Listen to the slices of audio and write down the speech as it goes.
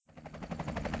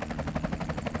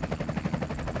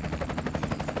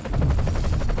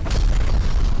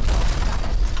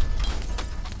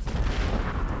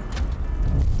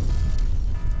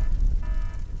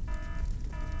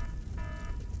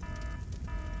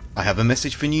I have a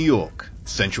message for New York.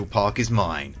 Central Park is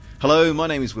mine. Hello, my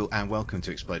name is Will and welcome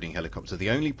to Exploding Helicopter, the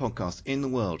only podcast in the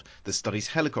world that studies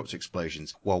helicopter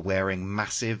explosions while wearing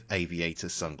massive aviator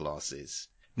sunglasses.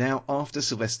 Now, after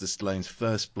Sylvester Stallone's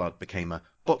First Blood became a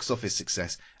box office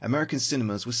success, American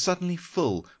cinemas were suddenly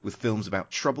full with films about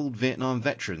troubled Vietnam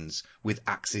veterans with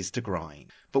axes to grind.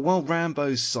 But while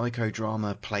Rambo's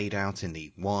psychodrama played out in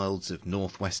the wilds of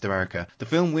Northwest America, the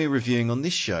film we're reviewing on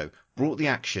this show brought the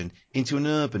action into an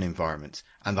urban environment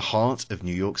and the heart of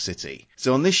New York City.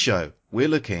 So on this show, we're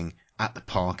looking at The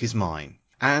Park Is Mine.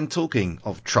 And talking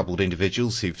of troubled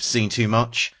individuals who've seen too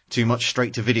much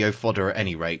straight-to-video fodder at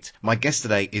any rate, my guest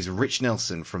today is Rich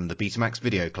Nelson from the Betamax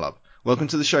Video Club. Welcome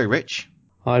to the show, Rich.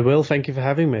 Hi, Will. Thank you for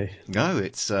having me. No,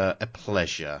 it's a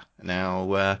pleasure.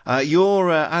 Now,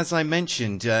 you're, as I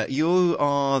mentioned, you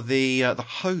are the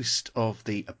host of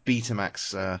the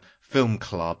Betamax Film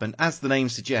Club, and as the name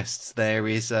suggests, there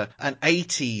is an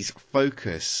 80s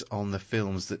focus on the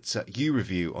films that you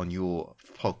review on your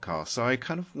podcast. So I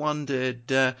kind of wondered,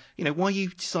 why you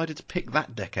decided to pick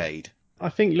that decade. I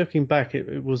think looking back,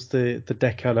 it was the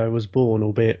decade I was born,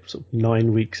 albeit sort of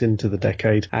 9 weeks into the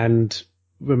decade, and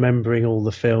remembering all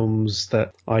the films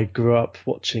that I grew up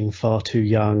watching far too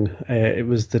young. It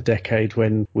was the decade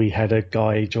when we had a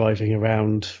guy driving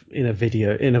around in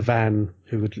a van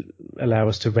who would allow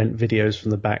us to rent videos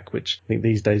from the back, which I think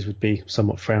these days would be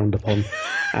somewhat frowned upon.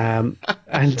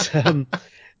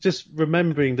 Just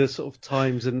remembering the sort of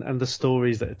times and the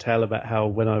stories that tell about how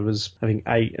when I was, I think,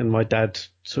 8 and my dad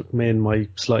took me and my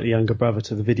slightly younger brother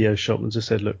to the video shop and just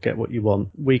said, look, get what you want.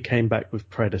 We came back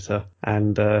with Predator.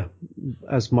 And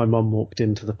as my mum walked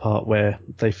into the part where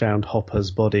they found Hopper's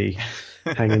body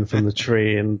hanging from the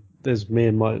tree, and there's me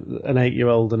and an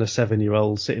 8-year-old and a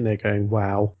 7-year-old sitting there going,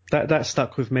 wow, that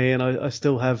stuck with me. And I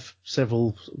still have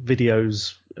several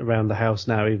videos around the house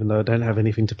now, even though I don't have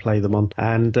anything to play them on.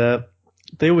 And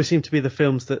they always seem to be the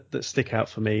films that stick out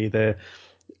for me. The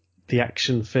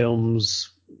action films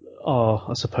are,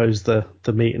 I suppose, the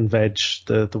meat and veg,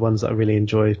 the ones that I really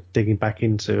enjoy digging back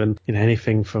into. And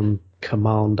anything from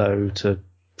Commando to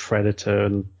Predator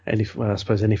and I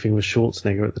suppose anything with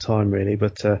Schwarzenegger at the time, really.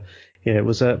 But it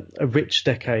was a rich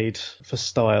decade for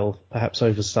style, perhaps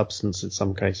over substance in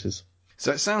some cases.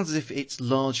 So it sounds as if it's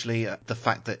largely the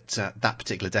fact that that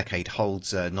particular decade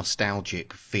holds a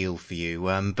nostalgic feel for you.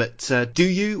 But do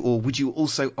you, or would you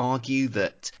also argue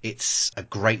that it's a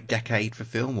great decade for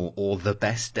film, or the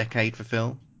best decade for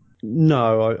film?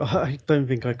 No, I don't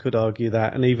think I could argue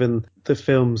that. And even the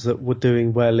films that were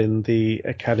doing well in the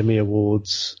Academy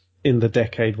Awards in the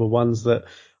decade were ones that,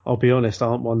 I'll be honest,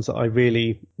 aren't ones that I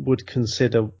really would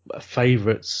consider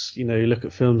favourites. You look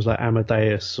at films like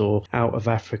Amadeus or Out of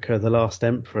Africa, The Last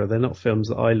Emperor. They're not films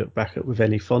that I look back at with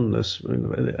any fondness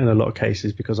in a lot of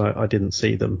cases because I didn't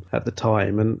see them at the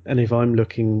time. And if I'm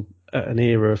looking at an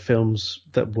era of films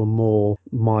that were more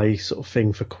my sort of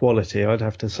thing for quality, I'd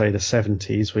have to say the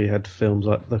 70s, where you had films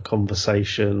like The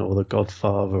Conversation or The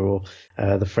Godfather or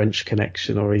The French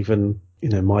Connection, or even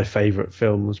my favourite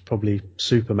film was probably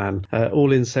Superman,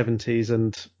 all in 70s,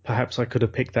 and perhaps I could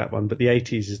have picked that one, but the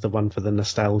 80s is the one for the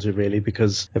nostalgia, really,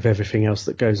 because of everything else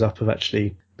that goes up of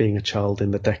actually being a child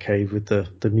in the decade, with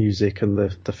the music and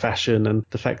the fashion, and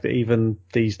the fact that even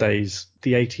these days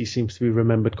the 80s seems to be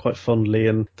remembered quite fondly,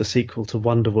 and the sequel to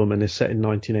Wonder Woman is set in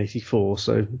 1984,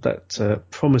 so that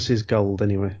promises gold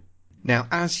anyway. Now,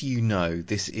 as you know,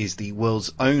 this is the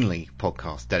world's only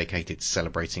podcast dedicated to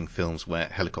celebrating films where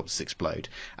helicopters explode.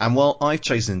 And while I've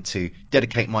chosen to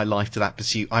dedicate my life to that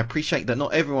pursuit, I appreciate that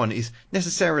not everyone is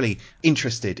necessarily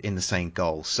interested in the same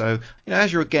goal. So,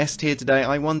 as you're a guest here today,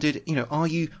 I wondered, are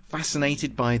you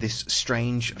fascinated by this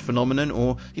strange phenomenon,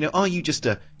 or, are you just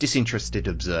a disinterested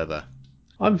observer?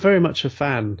 I'm very much a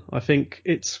fan. I think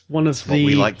it's one of That's what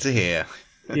we like to hear.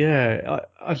 Yeah,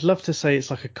 I'd love to say it's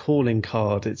like a calling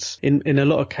card. It's in a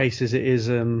lot of cases it is.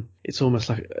 It's almost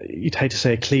like, you'd hate to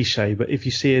say a cliche, but if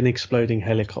you see an exploding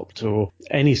helicopter or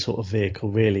any sort of vehicle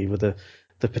really with the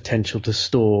potential to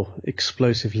store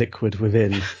explosive liquid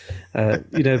within,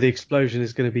 the explosion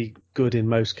is going to be good in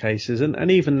most cases.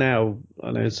 And even now,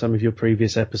 I know in some of your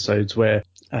previous episodes where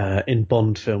in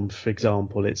Bond films, for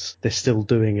example, they're still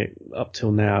doing it up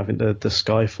till now. I think the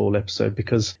Skyfall episode,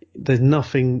 because there's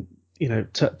nothing.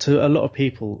 To a lot of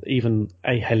people, even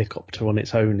a helicopter on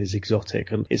its own is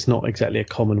exotic, and it's not exactly a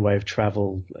common way of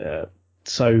travel.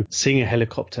 So seeing a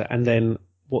helicopter, and then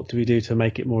what do we do to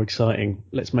make it more exciting?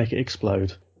 Let's make it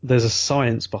explode. There's a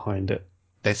science behind it.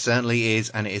 There certainly is,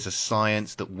 and it is a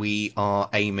science that we are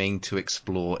aiming to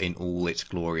explore in all its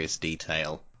glorious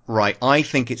detail. Right, I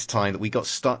think it's time that we got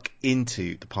stuck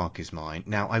into The Park Is Mine.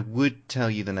 Now, I would tell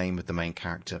you the name of the main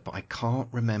character, but I can't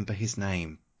remember his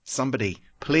name. Somebody,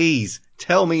 please,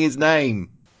 tell me his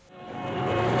name.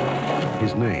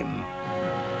 His name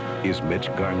is Mitch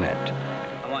Garnett.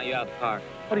 I want you out of the park.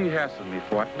 What are you hassling me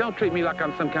for? Don't treat me like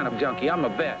I'm some kind of junkie. I'm a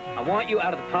vet. I want you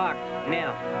out of the park,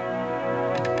 now.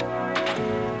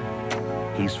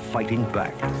 He's fighting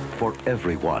back for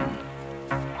everyone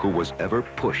who was ever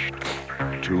pushed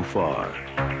too far.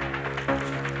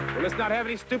 Well, let's not have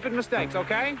any stupid mistakes,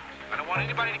 okay? I don't want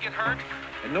anybody to get hurt,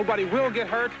 and nobody will get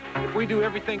hurt if we do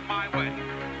everything my way.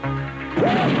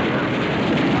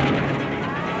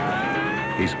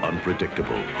 He's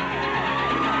unpredictable.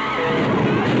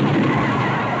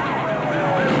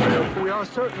 We are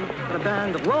certain that a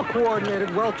band of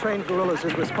well-coordinated, well-trained guerrillas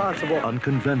is responsible.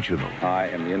 Unconventional. I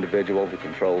am the individual who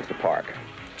controls the park.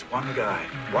 It's one guy.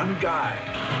 One guy.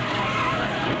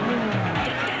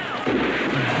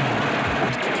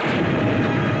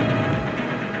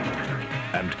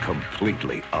 And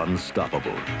completely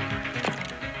unstoppable.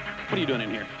 What are you doing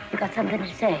in here? You got something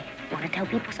to say? Want to tell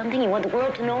people something? You want the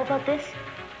world to know about this?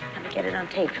 Let me get it on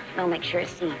tape, and I'll make sure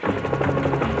it's seen.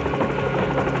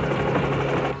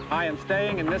 I am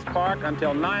staying in this park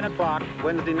until 9 o'clock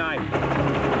Wednesday night.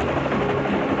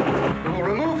 We will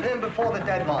remove him before the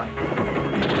deadline.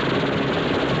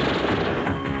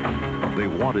 They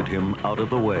wanted him out of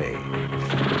the way.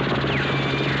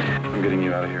 I'm getting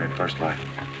you out of here in first light.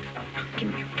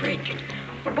 Give me a break.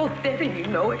 We're both dead and you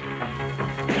know it.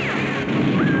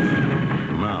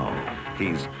 Now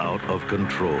he's out of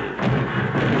control.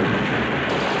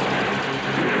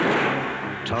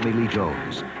 Tommy Lee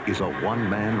Jones is a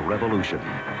one-man revolution,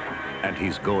 and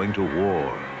he's going to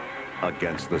war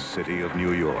against the city of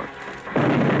New York.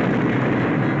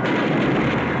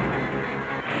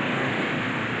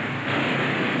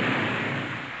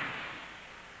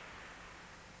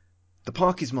 The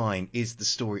Park Is Mine is the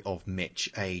story of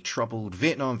Mitch, a troubled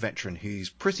Vietnam veteran who's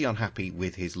pretty unhappy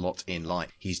with his lot in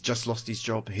life. He's just lost his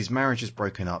job, his marriage has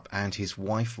broken up, and his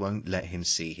wife won't let him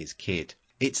see his kid.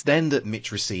 It's then that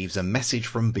Mitch receives a message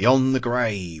from beyond the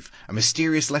grave. A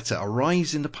mysterious letter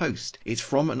arrives in the post. It's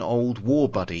from an old war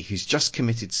buddy who's just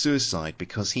committed suicide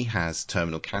because he has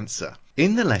terminal cancer.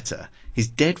 In the letter, his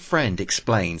dead friend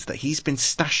explains that he's been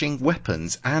stashing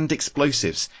weapons and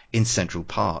explosives in Central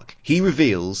Park. He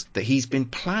reveals that he's been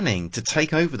planning to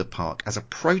take over the park as a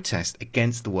protest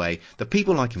against the way that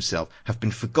people like himself have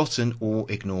been forgotten or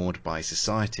ignored by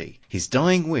society. His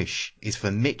dying wish is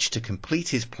for Mitch to complete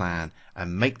his plan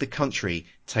and make the country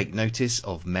take notice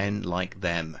of men like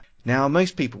them. Now,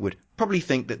 most people would probably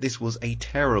think that this was a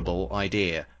terrible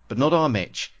idea, but not our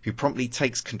Mitch, who promptly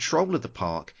takes control of the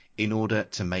park in order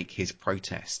to make his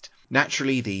protest.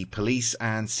 Naturally, the police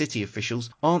and city officials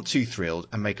aren't too thrilled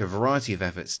and make a variety of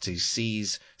efforts to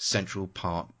seize Central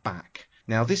Park back.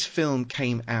 Now, this film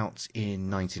came out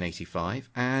in 1985,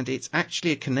 and it's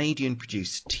actually a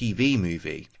Canadian-produced TV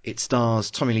movie. It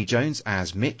stars Tommy Lee Jones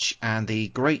as Mitch and the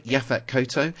great Yaphet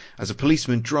Kotto as a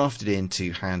policeman drafted in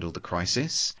to handle the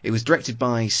crisis. It was directed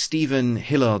by Stephen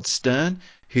Hillard Stern,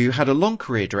 who had a long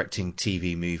career directing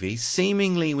TV movies,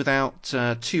 seemingly without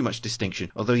too much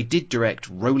distinction, although he did direct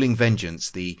Rolling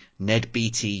Vengeance, the Ned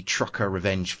Beatty trucker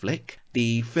revenge flick.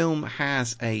 The film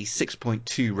has a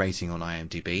 6.2 rating on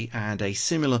IMDb and a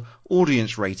similar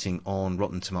audience rating on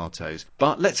Rotten Tomatoes.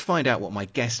 But let's find out what my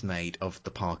guest made of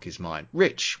The Park Is Mine.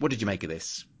 Rich, what did you make of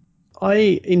this?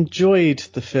 I enjoyed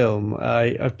the film.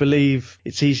 I believe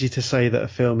it's easy to say that a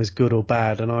film is good or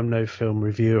bad, and I'm no film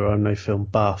reviewer, I'm no film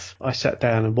buff. I sat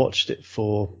down and watched it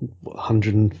for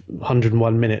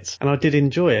 101 minutes, and I did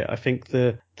enjoy it. I think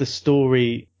the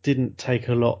story didn't take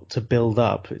a lot to build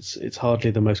up. It's hardly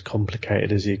the most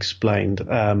complicated, as you explained.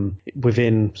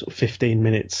 Within sort of 15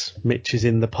 minutes, Mitch is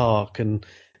in the park and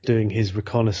doing his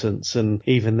reconnaissance, and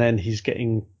even then he's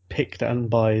getting picked on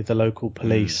by the local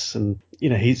police, and you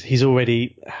know he's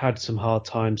already had some hard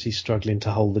times. He's struggling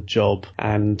to hold the job,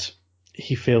 and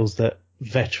he feels that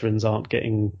veterans aren't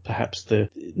getting perhaps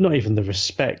not even the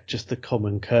respect, just the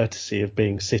common courtesy of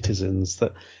being citizens.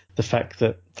 That the fact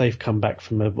that they've come back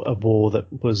from a war that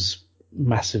was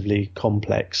massively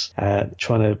complex,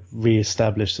 trying to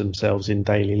re-establish themselves in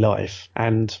daily life,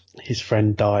 and his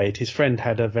friend died. His friend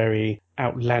had a very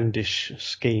outlandish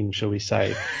scheme, shall we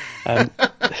say.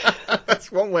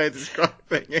 That's one way of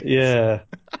describing it. Yeah.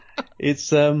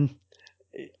 It's I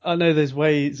know there's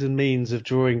ways and means of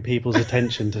drawing people's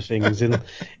attention to things.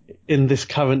 In this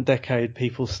current decade,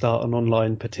 people start an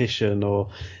online petition, or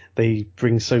they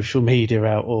bring social media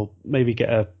out, or maybe get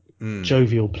a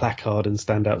jovial placard and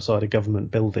stand outside a government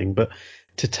building. But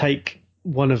to take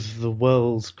one of the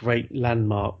world's great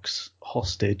landmarks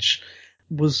hostage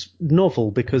was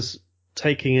novel, because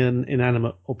taking an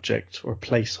inanimate object or a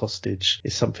place hostage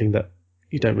is something that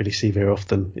you don't really see very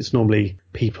often. It's normally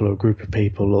people or a group of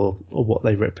people or what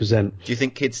they represent. Do you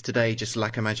think kids today just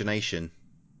lack imagination?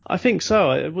 I think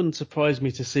so. It wouldn't surprise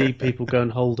me to see people go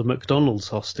and hold a McDonald's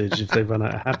hostage if they run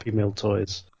out of Happy Meal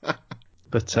toys.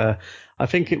 But I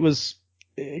think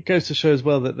it goes to show as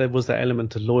well that there was that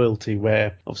element of loyalty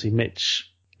where obviously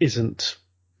Mitch isn't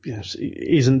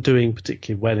doing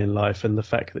particularly well in life, and the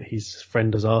fact that his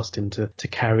friend has asked him to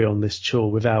carry on this chore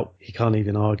without, he can't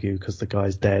even argue because the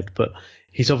guy's dead, but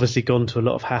he's obviously gone to a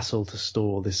lot of hassle to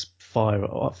store this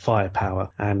firepower,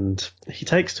 and he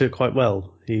takes to it quite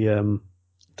well. He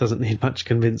doesn't need much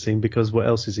convincing, because what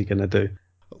else is he going to do?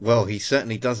 Well, he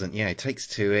certainly doesn't. Yeah, he takes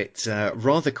to it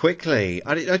rather quickly.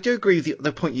 I do agree with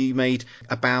the point you made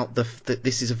about that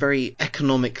this is a very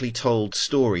economically told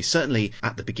story, certainly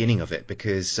at the beginning of it,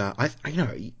 because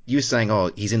you were saying,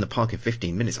 oh, he's in the park in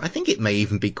 15 minutes. I think it may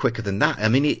even be quicker than that. I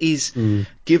mean, it is,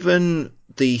 given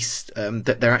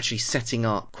that they're actually setting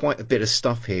up quite a bit of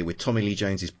stuff here with Tommy Lee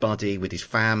Jones's buddy, with his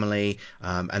family,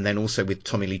 and then also with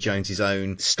Tommy Lee Jones's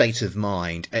own state of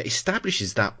mind. It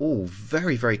establishes that all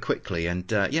very, very quickly,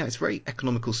 and it's very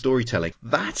economical storytelling.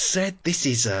 That said, this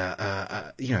is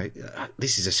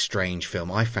this is a strange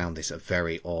film. I found this a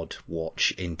very odd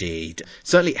watch indeed.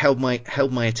 Certainly held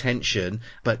my attention,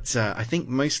 but I think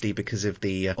mostly because of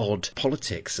the odd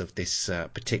politics of this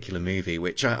particular movie,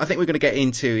 which I think we're going to get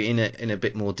into in a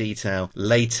bit more detail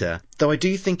later. Though I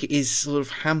do think it is sort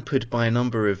of hampered by a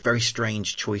number of very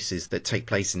strange choices that take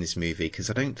place in this movie,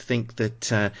 because I don't think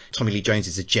that Tommy Lee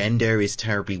Jones's agenda is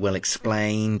terribly well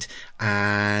explained,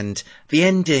 and the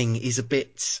ending is a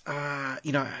bit,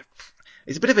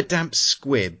 it's a bit of a damp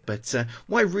squib. But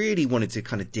what I really wanted to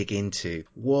kind of dig into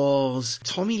was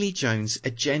Tommy Lee Jones'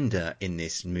 agenda in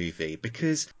this movie,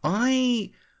 because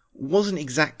I wasn't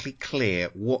exactly clear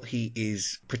what he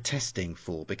is protesting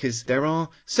for, because there are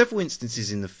several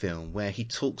instances in the film where he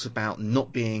talks about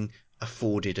not being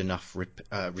afforded enough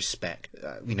respect.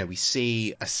 We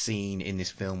see a scene in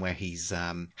this film where he's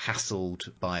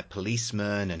hassled by a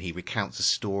policeman, and he recounts a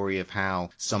story of how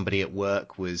somebody at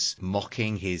work was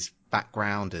mocking his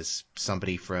background as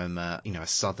somebody from a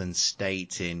southern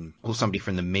state or somebody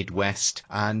from the Midwest.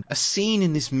 And a scene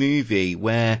in this movie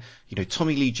where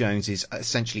Tommy Lee Jones is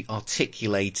essentially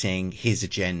articulating his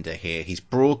agenda here. He's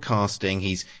blackmailed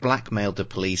the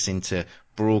police into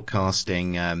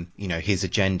broadcasting his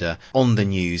agenda on the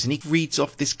news, and he reads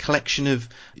off this collection of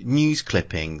news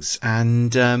clippings,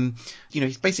 and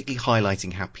he's basically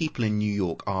highlighting how people in New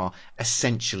York are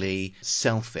essentially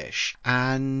selfish.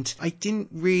 And I didn't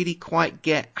really quite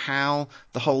get how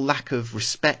the whole lack of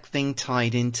respect thing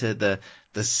tied into the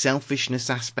selfishness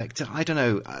aspect. I don't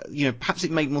know, perhaps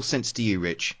it made more sense to you,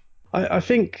 Rich. I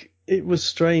think it was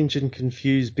strange and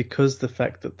confused because the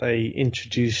fact that they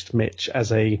introduced Mitch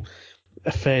as a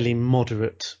fairly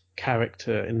moderate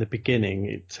character in the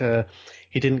beginning.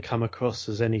 He didn't come across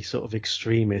as any sort of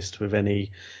extremist with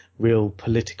any real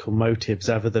political motives,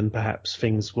 other than perhaps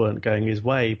things weren't going his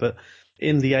way. But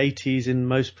in the 80s, in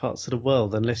most parts of the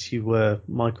world, unless you were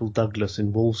Michael Douglas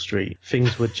in Wall Street,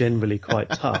 things were generally quite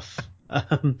tough.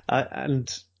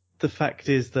 And the fact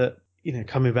is that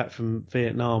coming back from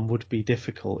Vietnam would be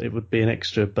difficult. It would be an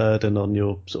extra burden on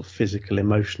your sort of physical,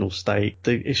 emotional state,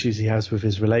 the issues he has with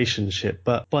his relationship.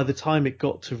 But by the time it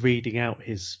got to reading out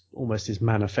his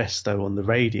manifesto on the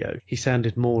radio, he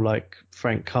sounded more like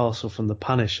Frank Castle from The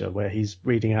Punisher, where he's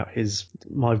reading out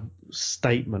my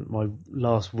statement, my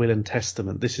last will and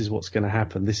testament. This is what's going to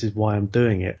happen. This is why I'm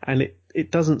doing it. And it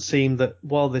doesn't seem that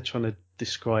while they're trying to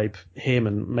describe him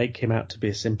and make him out to be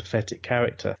a sympathetic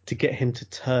character, to get him to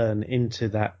turn into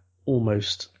that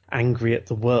almost angry at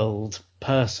the world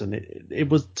person,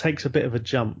 it takes a bit of a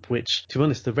jump, which, to be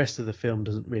honest, the rest of the film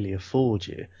doesn't really afford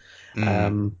you.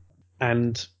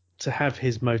 And to have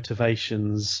his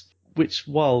motivations, which,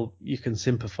 while you can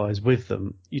sympathise with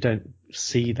them, you don't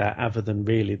see that other than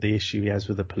really the issue he has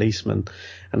with the policeman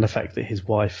and the fact that his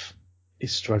wife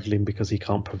is struggling because he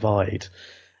can't provide.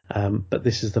 But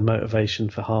this is the motivation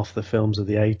for half the films of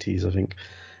the 80s, I think.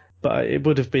 But it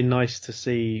would have been nice to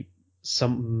see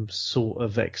some sort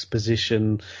of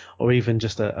exposition, or even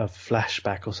just a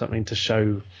flashback or something to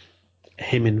show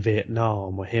him in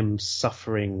Vietnam, or him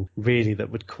suffering really, that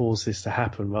would cause this to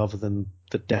happen, rather than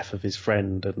the death of his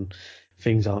friend and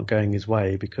things aren't going his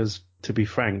way, because, to be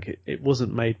frank, it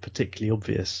wasn't made particularly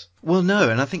obvious. Well, no,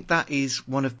 and I think that is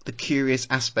one of the curious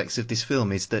aspects of this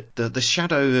film, is that the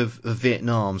shadow of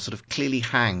Vietnam sort of clearly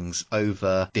hangs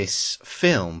over this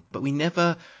film, but we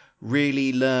never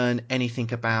really learn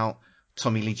anything about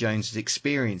Tommy Lee Jones'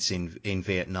 experience in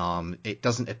Vietnam. It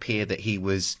doesn't appear that he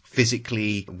was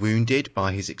physically wounded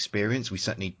by his experience.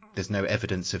 There's no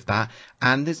evidence of that.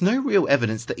 And there's no real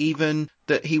evidence that even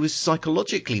that he was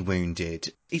psychologically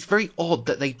wounded. It's very odd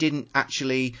that they didn't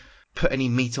actually put any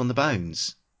meat on the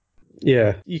bones.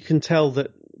 Yeah, you can tell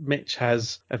that Mitch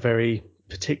has a very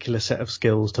particular set of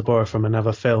skills, to borrow from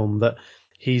another film, that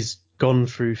he's gone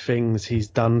through things, he's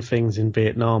done things in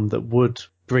Vietnam that would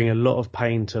bring a lot of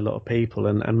pain to a lot of people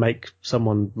and make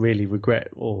someone really regret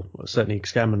or certainly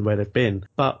examine where they've been.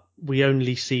 But we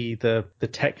only see the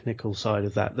technical side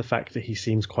of that, the fact that he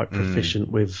seems quite proficient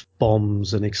with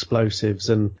bombs and explosives.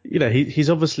 And, you know, he's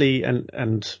obviously,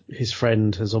 and his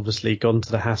friend has obviously gone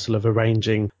to the hassle of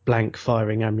arranging blank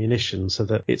firing ammunition so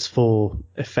that it's for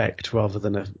effect rather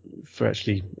than for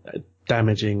actually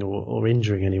damaging or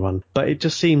injuring anyone. But it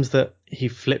just seems that he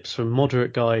flips from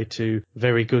moderate guy to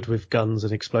very good with guns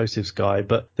and explosives guy,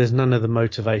 but there's none of the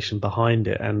motivation behind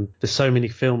it. And there's so many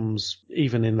films,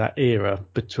 even in that era,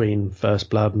 between First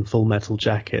Blood and Full Metal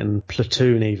Jacket and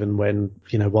Platoon, even when,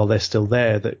 you know, while they're still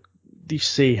there, that you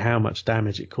see how much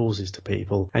damage it causes to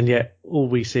people. And yet all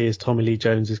we see is Tommy Lee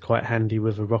Jones is quite handy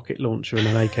with a rocket launcher and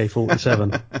an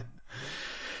AK-47.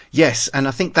 Yes, and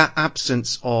I think that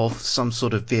absence of some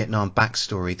sort of Vietnam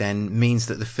backstory then means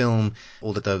that the film,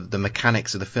 or that the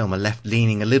mechanics of the film, are left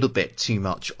leaning a little bit too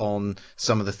much on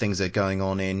some of the things that are going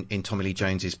on in Tommy Lee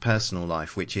Jones's personal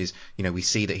life, which is, you know, we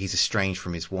see that he's estranged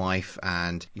from his wife,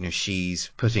 and, you know, she's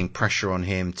putting pressure on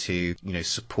him to, you know,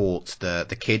 support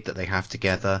the kid that they have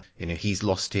together. You know, he's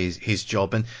lost his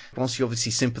job, and whilst you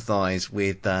obviously sympathise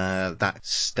with that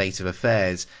state of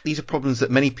affairs, these are problems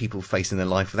that many people face in their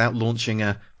life without launching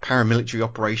a paramilitary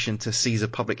operation to seize a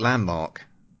public landmark.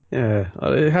 Yeah,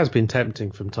 it has been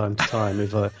tempting from time to time.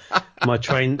 If my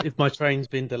train's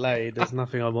been delayed, there's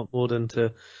nothing I want more than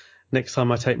to, next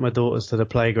time I take my daughters to the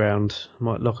playground, I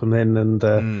might lock them in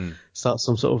and start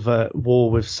some sort of war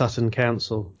with Sutton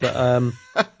Council. But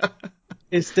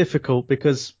it's difficult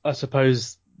because I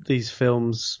suppose these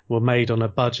films were made on a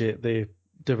budget. The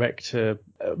director,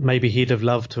 maybe he'd have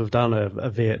loved to have done a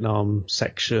Vietnam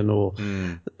section or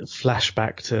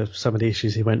flashback to some of the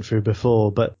issues he went through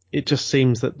before, but it just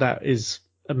seems that is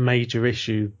a major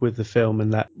issue with the film,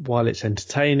 and that while it's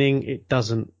entertaining, it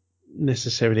doesn't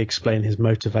necessarily explain his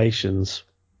motivations.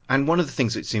 And one of the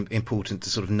things that's important to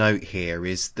sort of note here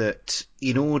is that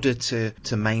in order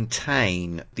to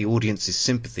maintain the audience's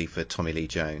sympathy for Tommy Lee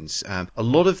Jones, a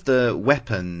lot of the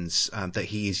weapons that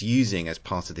he is using as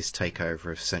part of this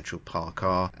takeover of Central Park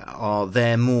are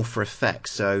there more for effect.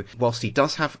 So whilst he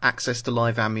does have access to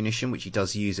live ammunition, which he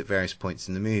does use at various points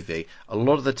in the movie, a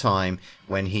lot of the time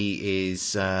when he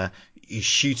is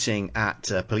shooting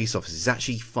at police officers,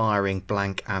 actually firing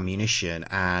blank ammunition,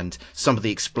 and some of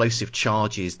the explosive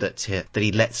charges that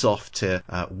he lets off to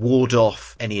ward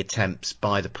off any attempts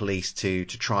by the police to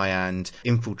try and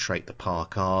infiltrate the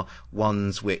park are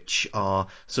ones which are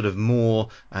sort of more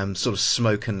sort of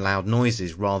smoke and loud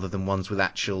noises rather than ones with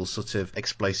actual sort of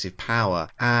explosive power.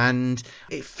 And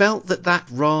it felt that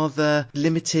rather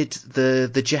limited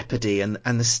the jeopardy and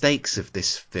the stakes of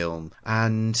this film,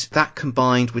 and that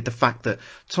combined with the fact that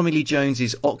Tommy Lee Jones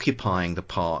is occupying the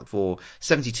park for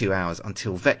 72 hours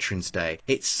until Veterans Day,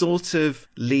 it sort of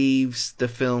leaves the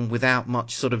film without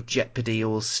much sort of jeopardy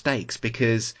or stakes,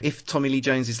 because if Tommy Lee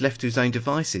Jones is left to his own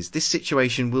devices, this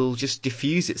situation will just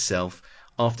diffuse itself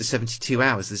after 72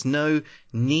 hours. There's no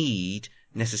need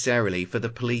necessarily for the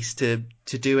police to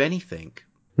do anything.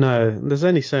 No, there's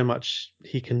only so much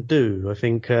he can do. I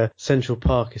think Central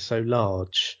Park is so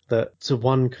large that to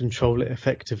control it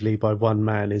effectively by one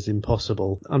man is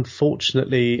impossible.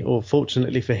 Unfortunately, or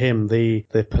fortunately for him, the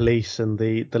police and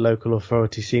the local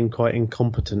authorities seem quite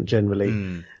incompetent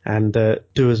generally, and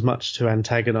do as much to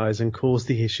antagonise and cause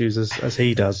the issues as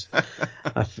he does.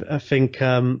 I think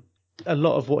a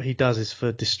lot of what he does is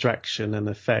for distraction and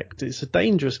effect. It's a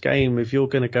dangerous game if you're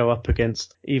going to go up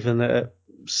against even a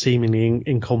seemingly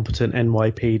incompetent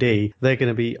NYPD. They're going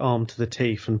to be armed to the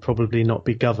teeth and probably not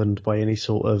be governed by any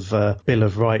sort of Bill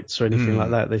of Rights or anything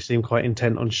like that. They seem quite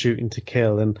intent on shooting to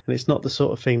kill, and it's not the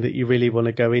sort of thing that you really want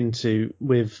to go into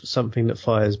with something that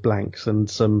fires blanks and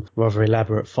some rather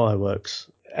elaborate fireworks.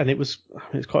 And it's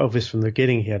quite obvious from the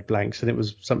beginning he had blanks, and it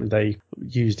was something they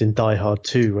used in Die Hard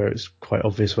 2, where it's quite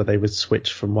obvious where they would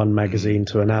switch from one magazine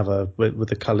to another with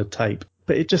the coloured tape.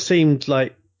 But it just seemed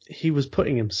like he was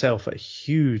putting himself at a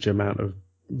huge amount of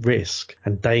risk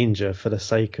and danger for the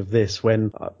sake of this,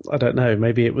 when, I don't know,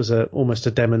 maybe it was almost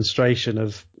a demonstration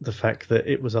of the fact that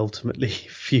it was ultimately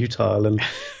futile and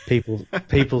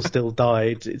people still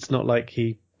died. It's not like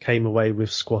he came away with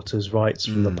squatters' rights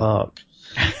from the park.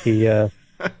 He,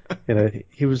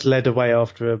 he was led away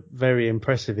after a very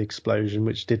impressive explosion,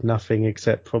 which did nothing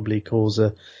except probably cause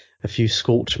a few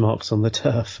scorch marks on the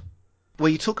turf. Well,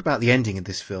 you talk about the ending of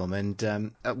this film, and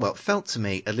it felt to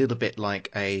me a little bit like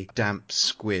a damp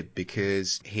squib,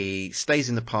 because he stays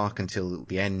in the park until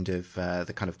the end of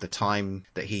the time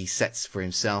that he sets for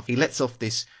himself. He lets off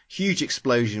this huge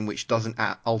explosion which doesn't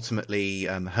ultimately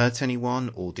hurt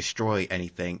anyone or destroy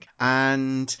anything.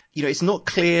 And, it's not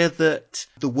clear that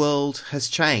the world has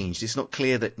changed. It's not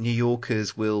clear that New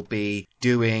Yorkers will be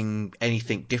doing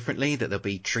anything differently, that they'll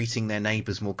be treating their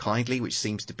neighbours more kindly, which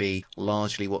seems to be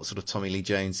largely what sort of Tommy Lee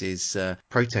Jones's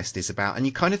protest is about. And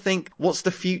you kind of think, what's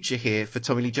the future here for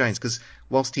Tommy Lee Jones? Because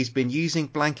whilst he's been using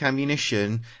blank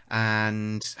ammunition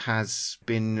and has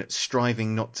been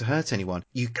striving not to hurt anyone,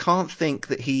 you can't think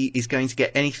that he is going to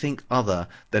get anything other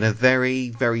than a very,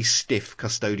 very stiff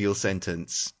custodial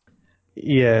sentence.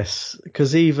 Yes,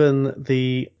 because even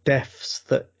the deaths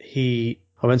that I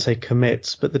won't say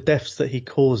commits, but the deaths that he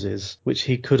causes, which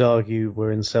he could argue were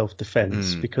in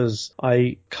self-defense, because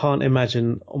I can't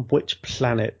imagine on which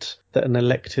planet that an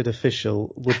elected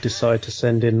official would decide to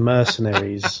send in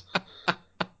mercenaries.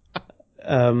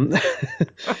 And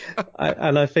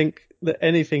I think that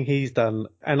anything he's done,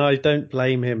 and I don't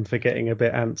blame him for getting a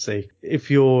bit antsy.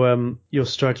 If you're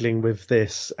struggling with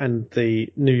this, and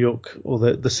the New York or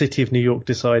the city of New York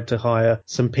decide to hire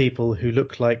some people who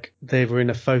look like they were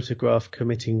in a photograph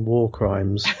committing war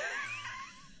crimes,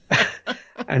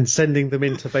 and sending them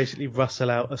in to basically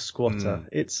rustle out a squatter,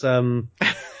 it's an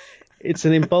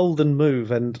emboldened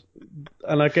move, and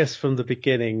I guess from the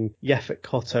beginning, Yaphet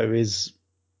Kotto is.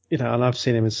 And I've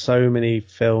seen him in so many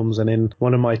films, and in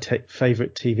one of my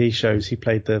favourite TV shows, he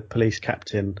played the police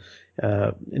captain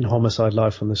in Homicide: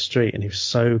 Life on the Street, and he was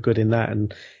so good in that,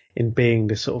 and in being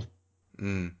this sort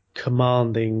of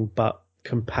commanding but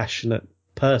compassionate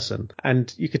person.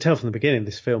 And you could tell from the beginning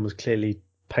this film was clearly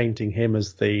painting him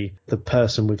as the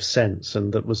person with sense,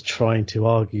 and that was trying to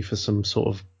argue for some sort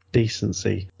of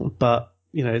decency. But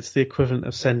it's the equivalent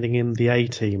of sending in the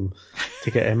A-team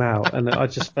to get him out. And I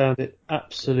just found it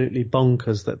absolutely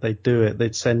bonkers that they'd do it.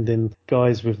 They'd send in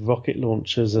guys with rocket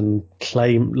launchers and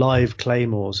live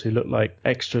claymores who look like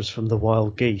extras from the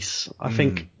Wild Geese. I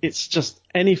think it's just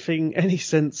any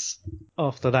sense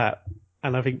after that.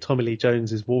 And I think Tommy Lee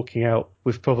Jones is walking out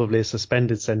with probably a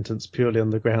suspended sentence purely on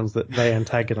the grounds that they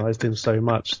antagonised him so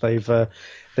much. They've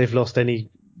lost any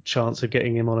chance of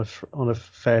getting him on a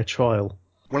fair trial.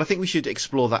 Well, I think we should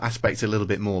explore that aspect a little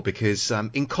bit more, because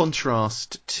in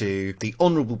contrast to the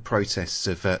honourable protests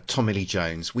of Tommy Lee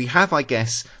Jones, we have, I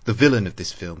guess, the villain of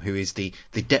this film, who is the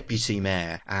deputy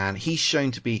mayor, and he's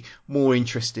shown to be more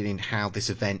interested in how this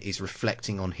event is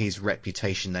reflecting on his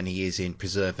reputation than he is in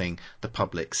preserving the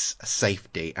public's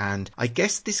safety. And I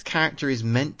guess this character is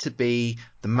meant to be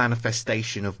the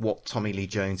manifestation of what Tommy Lee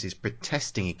Jones is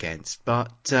protesting against,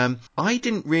 but I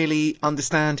didn't really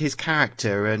understand his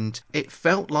character, and it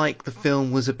felt like the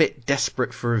film was a bit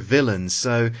desperate for a villain,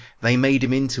 so they made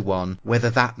him into one, whether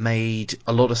that made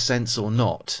a lot of sense or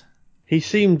not. He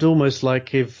seemed almost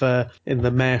like if in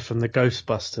the mayor from the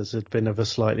Ghostbusters had been of a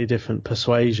slightly different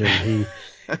persuasion. He,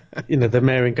 the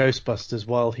mayor in Ghostbusters,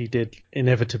 while he did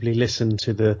inevitably listen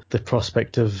to the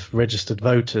prospect of registered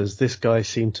voters, this guy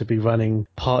seemed to be running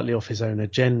partly off his own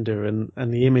agenda,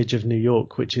 and the image of New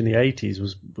York, which in the 80s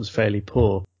was fairly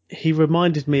poor. He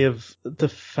reminded me of the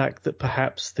fact that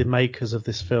perhaps the makers of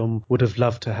this film would have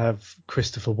loved to have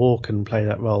Christopher Walken play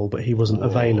that role, but he wasn't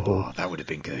available. That would have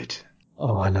been good.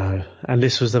 Oh, I know. And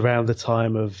this was around the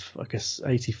time of, I guess,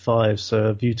 85, so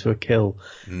A View to a Kill.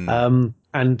 And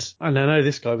I know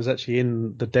this guy was actually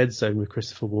in The Dead Zone with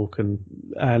Christopher Walken,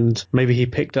 and maybe he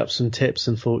picked up some tips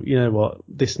and thought, you know what,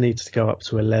 this needs to go up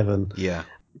to 11. Yeah.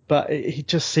 But he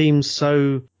just seems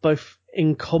so both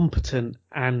incompetent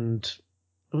and,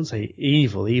 I wouldn't say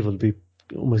evil would be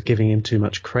almost giving him too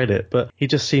much credit, but he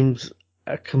just seems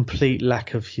a complete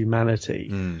lack of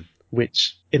humanity.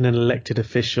 Which in an elected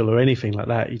official or anything like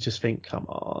that, you just think, come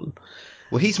on.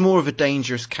 Well, he's more of a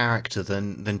dangerous character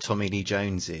than Tommy Lee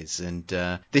Jones is. And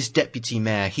this deputy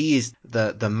mayor, he is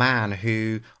the man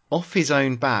who, off his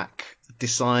own back,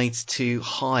 decides to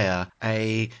hire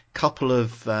a couple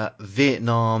of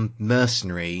Vietnam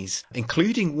mercenaries,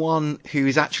 including one who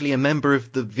is actually a member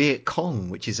of the Viet Cong,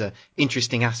 which is an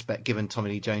interesting aspect given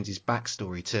Tommy Lee Jones's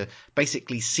backstory, to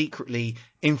basically secretly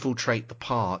infiltrate the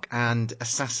park and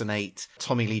assassinate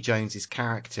Tommy Lee Jones's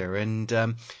character. And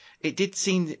it did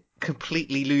seem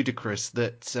completely ludicrous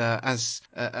that,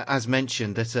 as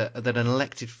mentioned, that an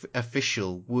elected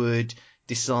official would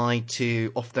decide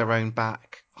to, off their own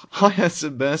back, hire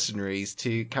some mercenaries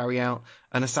to carry out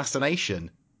an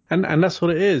assassination. And that's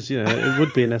what it is. It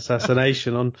would be an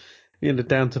assassination on,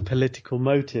 down to political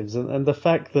motives. And the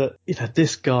fact that,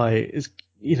 this guy is,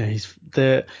 he's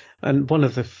there. And one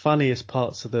of the funniest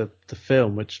parts of the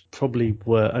film, which probably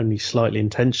were only slightly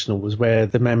intentional, was where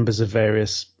the members of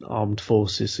various armed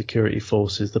forces, security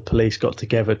forces, the police got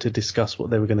together to discuss what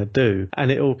they were going to do.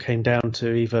 And it all came down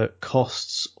to either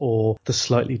costs or the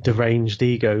slightly deranged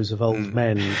egos of old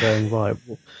men going, right,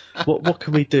 what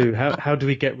can we do? How do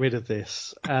we get rid of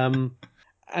this? And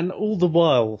all the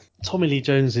while, Tommy Lee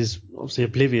Jones is obviously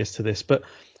oblivious to this, but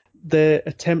their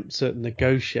attempts at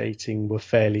negotiating were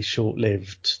fairly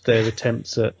short-lived. Their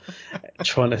attempts at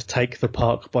trying to take the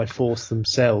park by force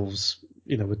themselves,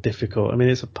 were difficult. I mean,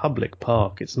 it's a public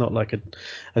park. It's not like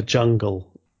a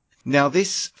jungle. Now,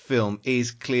 this film is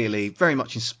clearly very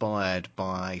much inspired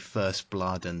by First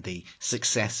Blood and the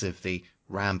success of the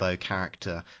Rambo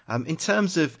character. In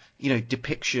terms of,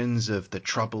 depictions of the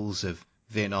troubles of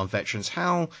Vietnam veterans,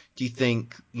 how do you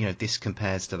think, this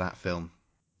compares to that film?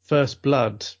 First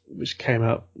Blood, which came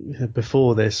out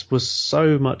before this, was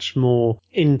so much more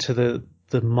into the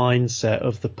mindset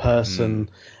of the person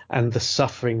and the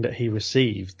suffering that he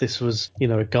received. This was,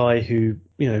 a guy who,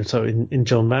 so in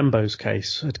John Rambo's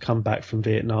case, had come back from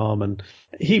Vietnam, and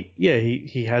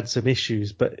he had some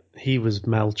issues, but he was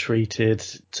maltreated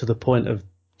to the point of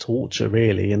torture,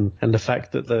 really, and the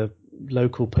fact that the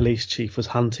local police chief was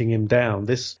hunting him down.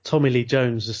 This Tommy Lee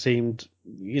Jones just seemed,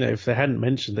 if they hadn't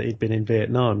mentioned that he'd been in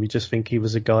Vietnam, you just think he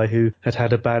was a guy who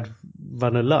had a bad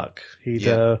run of luck. He'd,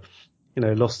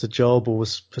 lost a job or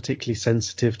was particularly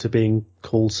sensitive to being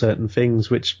called certain things,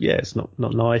 which, it's not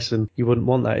nice, and you wouldn't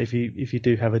want that if you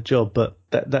do have a job. But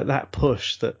that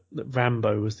push that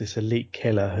Rambo was this elite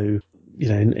killer who,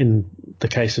 in the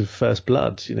case of First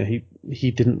Blood,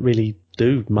 he didn't really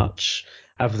do much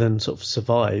other than sort of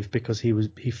survive because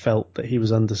he felt that he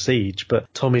was under siege.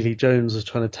 But Tommy Lee Jones was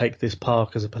trying to take this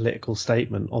park as a political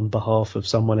statement on behalf of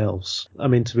someone else. I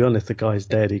mean, to be honest, the guy's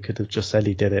dead. He could have just said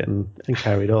he did it and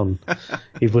carried on.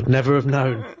 He would never have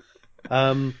known.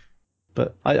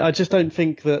 But I just don't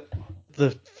think that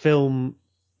the film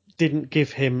didn't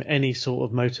give him any sort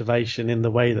of motivation in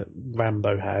the way that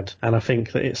Rambo had. And I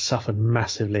think that it suffered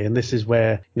massively. And this is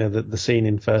where, the scene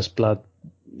in First Blood,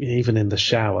 even in the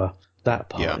shower, that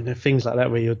part, things like that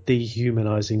where you're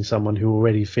dehumanizing someone who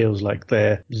already feels like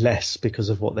they're less because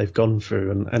of what they've gone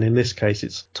through. And in this case,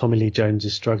 it's Tommy Lee Jones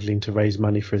is struggling to raise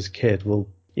money for his kid. Well,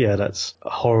 that's a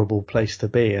horrible place to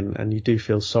be. And you do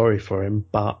feel sorry for him.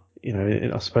 But,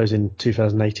 I suppose in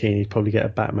 2018, he'd probably get a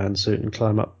Batman suit and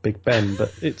climb up Big Ben.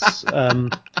 But it's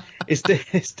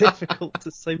it's difficult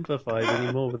to sympathize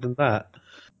any more than that.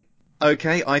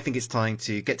 Okay, I think it's time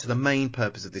to get to the main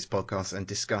purpose of this podcast and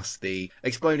discuss the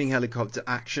exploding helicopter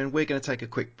action. We're going to take a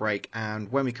quick break,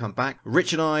 and when we come back,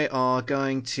 Rich and I are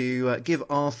going to give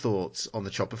our thoughts on the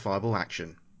chopper fireball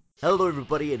action. Hello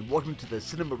everybody, and welcome to the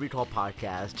Cinema Recall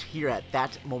Podcast here at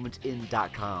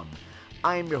ThatMomentIn.com.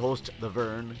 I am your host, The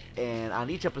Vern, and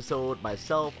on each episode,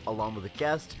 myself, along with a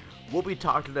guest, will be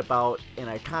talking about an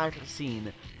iconic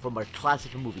scene from a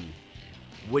classic movie.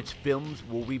 Which films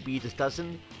will we be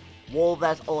discussing? Well,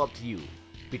 that's all up to you,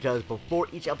 because before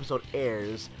each episode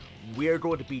airs, we're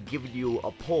going to be giving you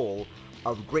a poll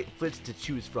of great flicks to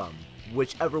choose from.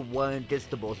 Whichever one gets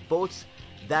the most votes,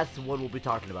 that's the one we'll be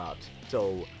talking about.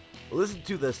 So, listen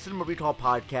to the Cinema Recall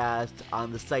Podcast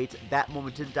on the site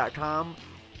ThatMomentin.com,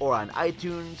 or on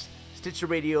iTunes, Stitcher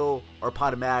Radio, or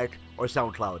Podomatic, or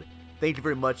SoundCloud. Thank you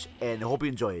very much, and I hope you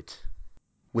enjoy it.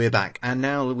 We're back, and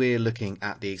now we're looking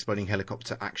at the exploding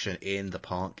helicopter action in The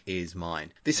Park Is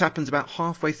Mine. This happens about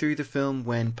halfway through the film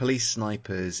when police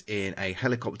snipers in a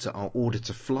helicopter are ordered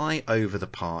to fly over the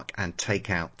park and take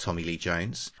out Tommy Lee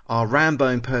Jones. Our Rambo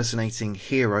impersonating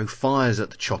hero fires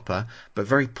at the chopper, but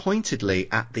very pointedly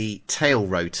at the tail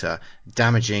rotor,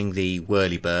 damaging the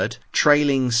whirlybird.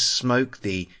 Trailing smoke,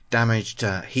 the damaged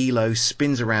helo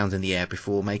spins around in the air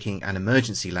before making an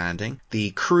emergency landing.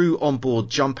 The crew on board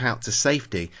jump out to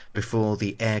safety before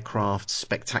the aircraft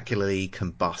spectacularly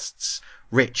combusts.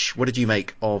 Rich, what did you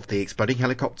make of the exploding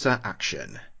helicopter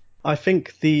action? I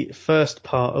think the first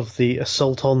part of the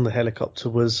assault on the helicopter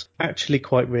was actually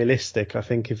quite realistic. I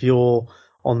think if you're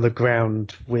on the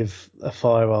ground with a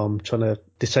firearm trying to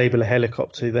disable a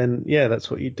helicopter, then yeah,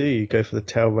 that's what you do. You go for the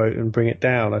tail rope and bring it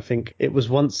down. I think it was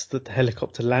once that the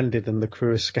helicopter landed and the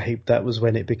crew escaped, that was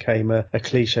when it became a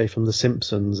cliche from The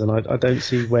Simpsons. And I don't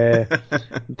see where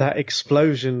that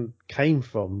explosion came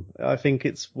from. I think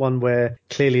it's one where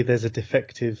clearly there's a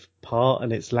defective part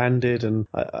and it's landed, and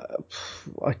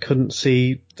I couldn't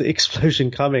see the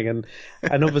explosion coming.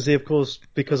 And obviously, of course,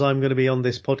 because I'm going to be on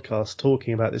this podcast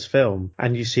talking about this film,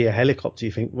 and you see a helicopter,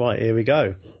 you think, right, here we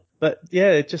go. But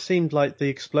yeah, it just seemed like the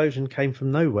explosion came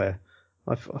from nowhere.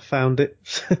 I found it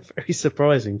very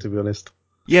surprising, to be honest.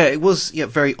 Yeah, it was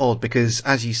very odd because,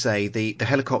 as you say, the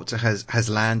helicopter has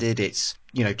landed. It's,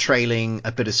 trailing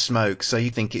a bit of smoke. So you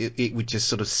think it would just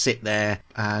sort of sit there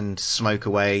and smoke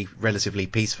away relatively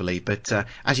peacefully. But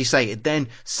as you say, it then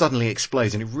suddenly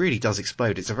explodes, and it really does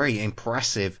explode. It's a very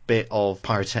impressive bit of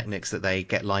pyrotechnics that they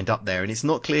get lined up there. And it's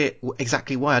not clear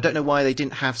exactly why. I don't know why they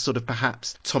didn't have sort of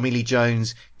perhaps Tommy Lee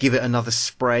Jones give it another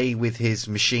spray with his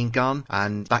machine gun,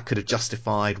 and that could have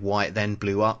justified why it then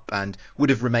blew up and would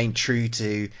have remained true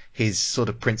to his sort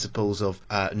of principles of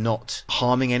not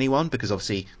harming anyone, because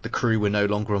obviously the crew were no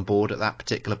longer on board at that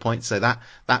particular point. So that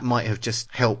might have just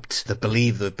helped the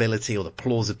believability or the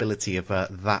plausibility of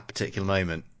that particular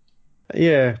moment.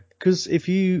 Yeah, because if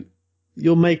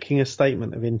you're making a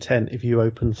statement of intent if you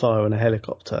open fire on a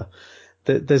helicopter,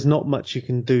 there's not much you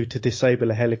can do to disable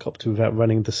a helicopter without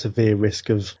running the severe risk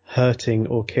of hurting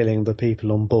or killing the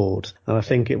people on board. And I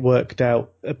think it worked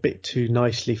out a bit too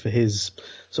nicely for his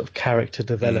sort of character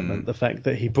development. The fact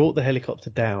that he brought the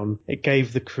helicopter down, it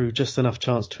gave the crew just enough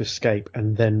chance to escape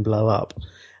and then blow up.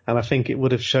 And I think it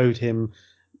would have showed him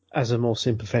as a more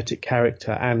sympathetic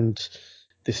character, and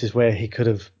this is where he could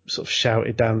have sort of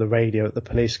shouted down the radio at the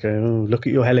police going, "Oh, look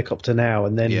at your helicopter now,"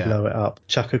 and then blow it up,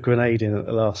 chuck a grenade in at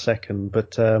the last second.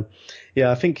 But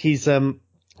I think he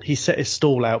set his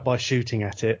stall out by shooting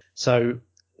at it. So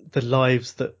the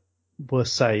lives that were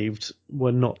saved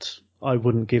were not, I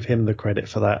wouldn't give him the credit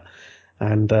for that.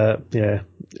 And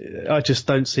I just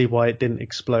don't see why it didn't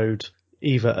explode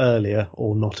either earlier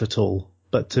or not at all.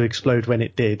 But to explode when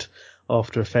it did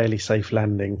after a fairly safe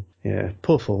landing,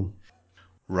 poor form.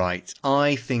 Right,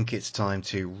 I think it's time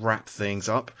to wrap things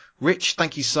up. Rich,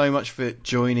 thank you so much for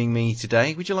joining me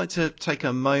today. Would you like to take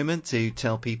a moment to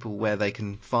tell people where they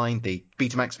can find the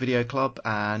Betamax Video Club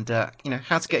and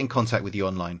how to get in contact with you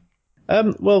online?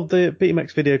 Well, the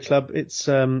Betamax Video Club, it's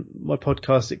my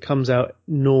podcast. It comes out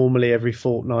normally every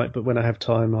fortnight, but when I have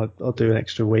time, I'll do an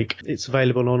extra week. It's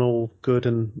available on all good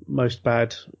and most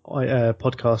bad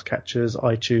podcast catchers,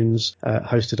 iTunes,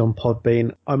 hosted on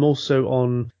Podbean. I'm also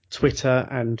on Twitter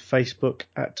and Facebook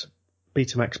at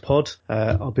Betamax Pod.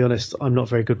 I'll be honest, I'm not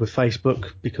very good with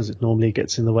Facebook because it normally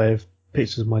gets in the way of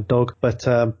pictures of my dog. But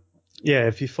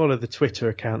if you follow the Twitter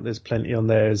account, there's plenty on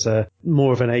there. It's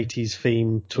more of an 80s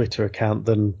theme Twitter account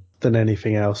than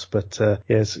anything else. But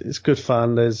it's good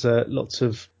fun. There's lots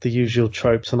of the usual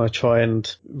tropes, and I try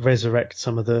and resurrect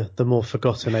some of the more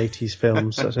forgotten 80s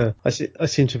films. I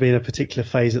seem to be in a particular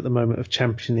phase at the moment of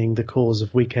championing the cause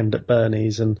of Weekend at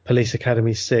Bernie's and Police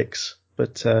Academy 6.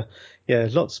 But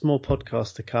lots more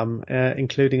podcasts to come,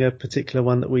 including a particular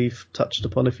one that we've touched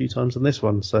upon a few times on this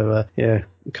one. So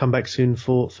come back soon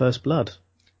for First Blood.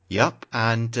 Yep,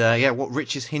 and what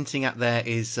Rich is hinting at there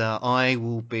is I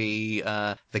will be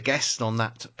the guest on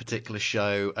that particular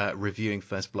show reviewing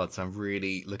First Blood, so I'm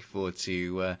really looking forward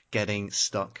to getting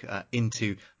stuck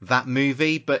into that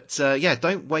movie. But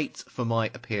don't wait for my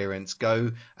appearance.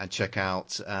 Go and check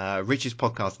out Rich's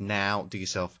podcast now. Do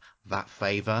yourself that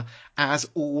favour. As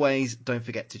always, don't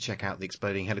forget to check out the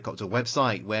Exploding Helicopter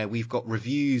website, where we've got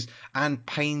reviews and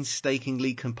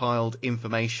painstakingly compiled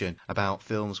information about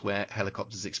films where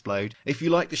helicopters explode. If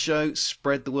you like the show,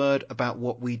 spread the word about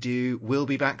what we do. We'll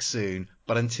be back soon,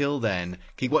 but until then,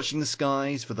 keep watching the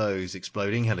skies for those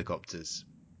exploding helicopters.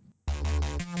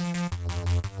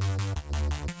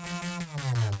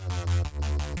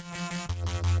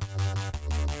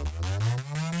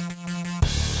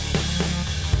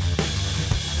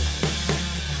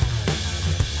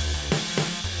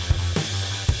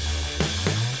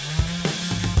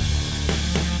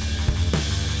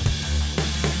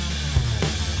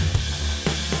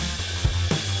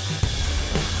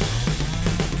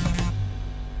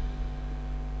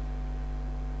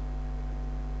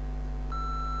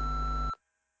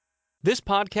 This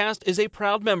podcast is a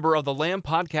proud member of the Lamb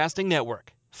Podcasting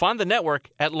Network. Find the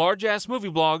network at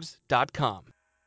largeassmovieblogs.com.